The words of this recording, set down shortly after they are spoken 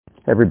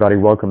Hey everybody,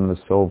 welcome to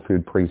the Soul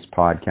Food Priest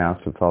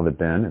podcast with Father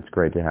Ben. It's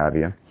great to have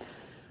you.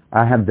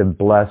 I had the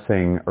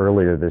blessing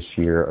earlier this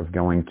year of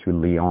going to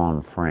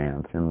Lyon,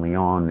 France. And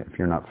Lyon, if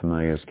you're not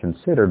familiar, is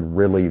considered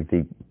really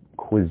the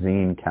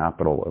cuisine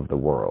capital of the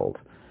world.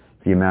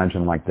 If you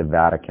imagine like the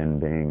Vatican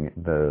being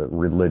the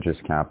religious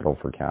capital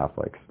for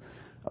Catholics,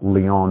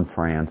 Lyon,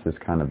 France is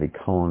kind of the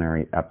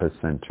culinary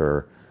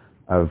epicenter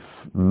of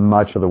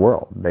much of the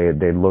world.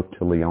 They look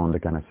to Lyon to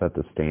kind of set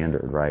the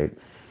standard, right?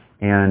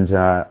 And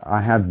I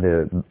had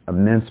the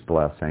immense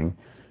blessing,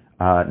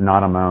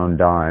 not on my own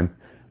dime,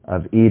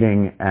 of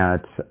eating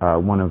at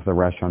one of the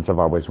restaurants I've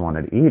always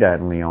wanted to eat at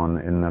in Lyon,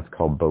 and that's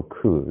called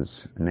Bocuse,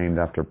 named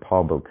after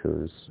Paul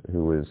Bocuse,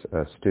 who was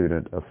a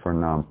student of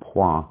Fernand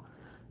Point.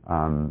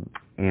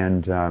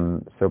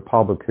 So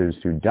Paul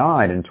Bocuse, who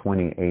died in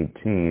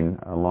 2018,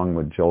 along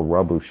with Joel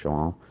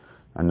Robuchon,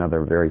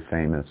 another very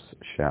famous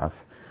chef,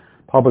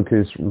 Paul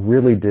Bocuse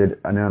really did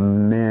an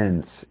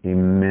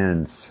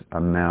immense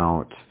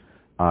amount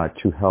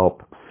to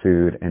help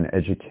food and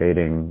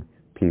educating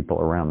people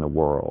around the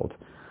world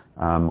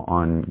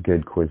on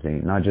good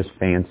cuisine, not just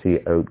fancy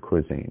haute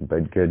cuisine,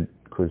 but good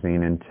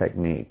cuisine and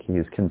technique. He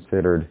is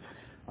considered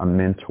a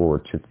mentor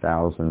to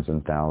thousands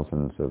and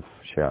thousands of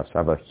chefs. I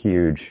have a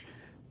huge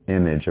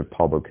image of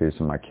Paul Bocuse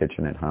in my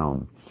kitchen at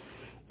home.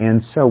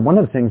 And so one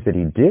of the things that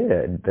he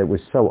did that was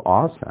so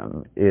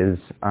awesome is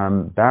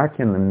back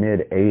in the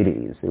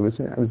mid-'80s, it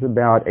was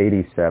about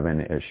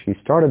 87-ish, he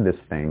started this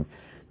thing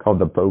called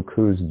the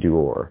Bocuse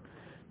d'Or.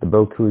 The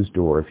Bocuse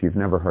d'Or, if you've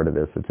never heard of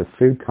this, it's a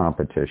food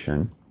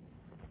competition,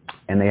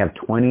 and they have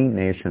 20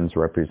 nations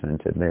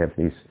represented. They have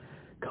these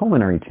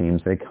culinary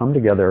teams. They come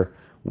together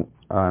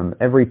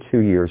every 2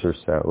 years or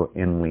so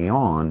in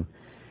Lyon,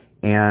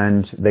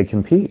 and they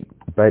compete.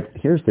 But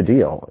here's the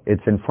deal.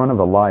 It's in front of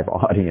a live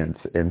audience,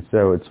 and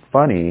so it's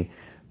funny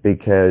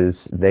because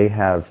they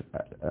have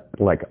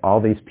like all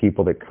these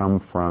people that come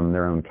from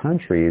their own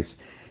countries,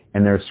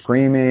 and they're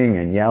screaming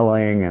and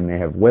yelling, and they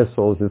have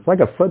whistles. It's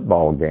like a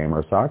football game or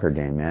a soccer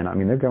game, man. I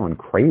mean, they're going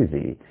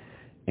crazy.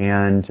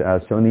 And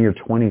so in the year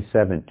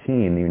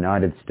 2017, the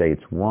United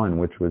States won,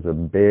 which was a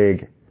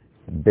big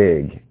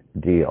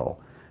deal.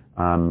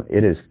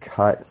 It is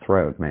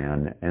cutthroat,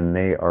 man, and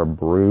they are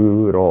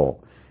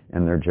brutal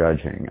in their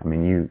judging. I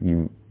mean,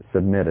 you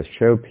submit a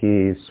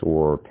showpiece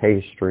or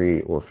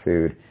pastry or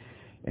food,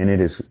 and it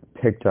is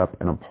picked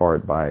up and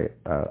apart by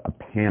a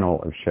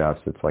panel of chefs.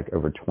 It's like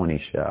over 20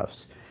 chefs,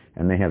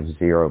 and they have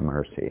zero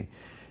mercy.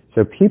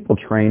 So people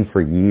train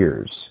for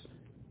years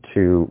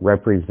to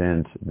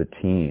represent the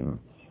team,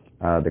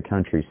 the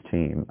country's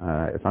team.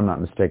 If I'm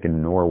not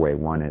mistaken, Norway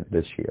won it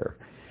this year.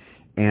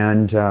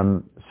 And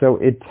so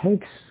it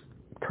takes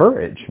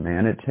courage,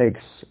 man. It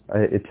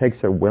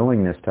takes a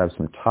willingness to have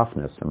some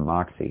toughness and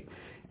moxie.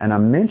 And I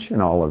mention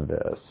all of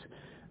this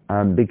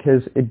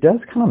because it does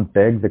kind of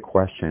beg the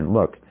question,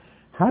 look,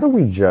 how do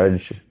we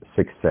judge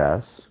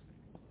success?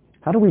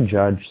 How do we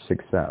judge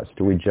success?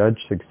 Do we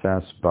judge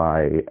success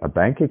by a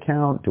bank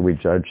account? Do we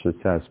judge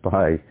success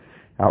by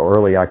how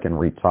early I can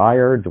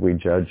retire? Do we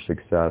judge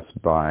success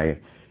by,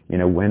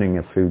 winning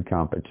a food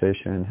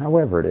competition?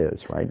 However it is,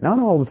 right? Not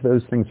all of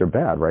those things are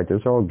bad, right?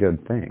 Those are all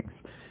good things.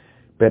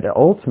 But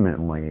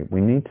ultimately,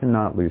 we need to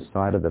not lose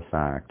sight of the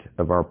fact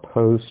of our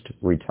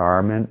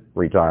post-retirement.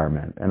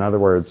 In other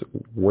words,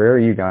 where are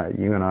you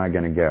and I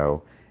going to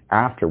go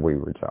after we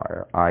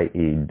retire,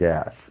 i.e.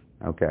 death,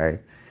 okay?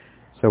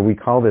 So we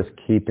call this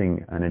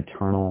keeping an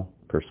eternal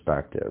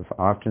perspective.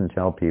 I often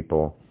tell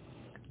people,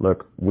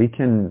 look, we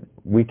can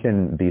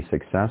be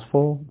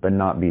successful, but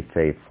not be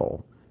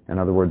faithful. In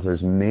other words,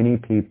 there's many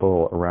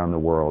people around the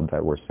world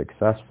that were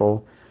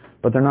successful,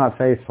 but they're not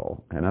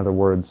faithful. In other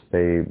words,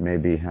 they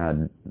maybe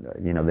had,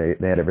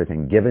 they had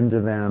everything given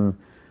to them.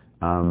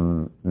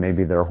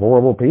 Maybe they're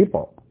horrible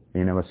people,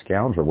 a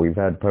scoundrel. We've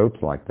had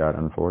popes like that,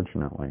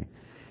 unfortunately.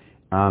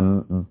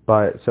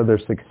 But so they're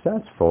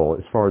successful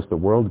as far as the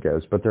world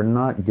goes, but they're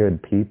not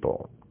good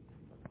people.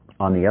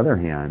 On the other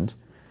hand,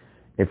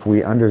 if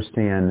we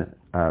understand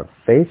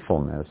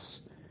faithfulness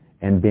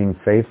and being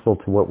faithful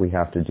to what we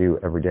have to do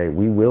every day,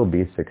 we will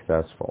be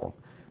successful.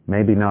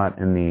 Maybe not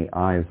in the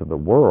eyes of the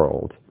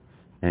world,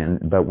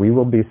 but we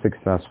will be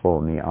successful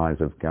in the eyes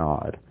of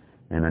God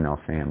and in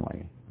our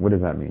family. What does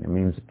that mean? It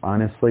means,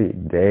 honestly,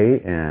 day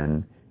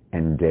in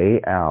and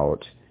day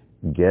out,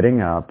 getting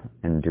up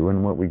and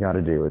doing what we got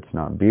to do. It's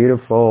not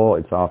beautiful.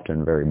 It's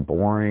often very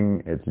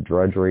boring. It's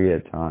drudgery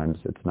at times.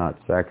 It's not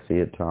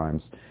sexy at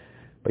times.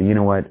 But you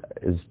know what?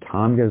 As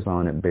time goes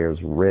on, it bears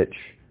rich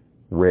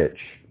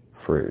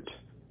fruit.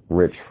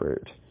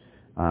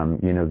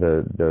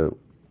 The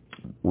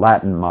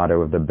Latin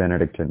motto of the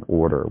Benedictine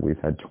order, we've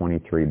had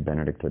 23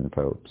 Benedictine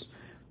popes.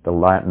 The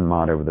Latin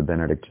motto of the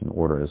Benedictine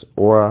order is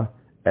ora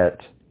et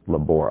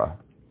labora,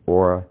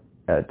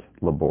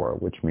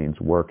 which means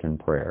work and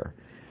prayer.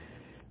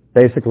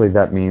 Basically,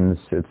 that means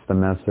it's the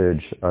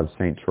message of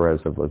St.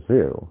 Therese of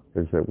Lisieux,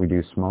 is that we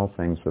do small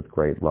things with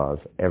great love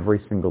every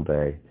single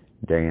day,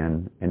 day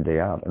in and day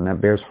out. And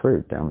that bears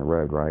fruit down the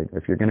road, right?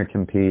 If you're going to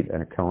compete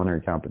in a culinary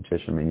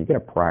competition, you got to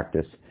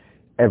practice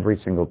every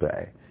single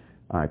day.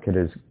 It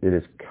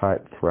is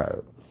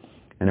cutthroat.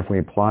 And if we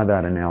apply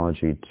that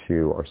analogy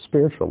to our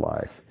spiritual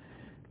life,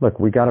 look,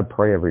 we got to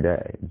pray every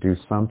day. Do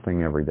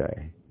something every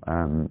day.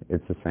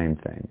 It's the same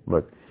thing.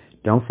 Look,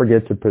 don't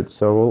forget to put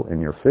soul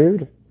in your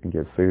food and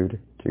give food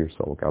to your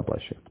soul. God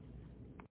bless you.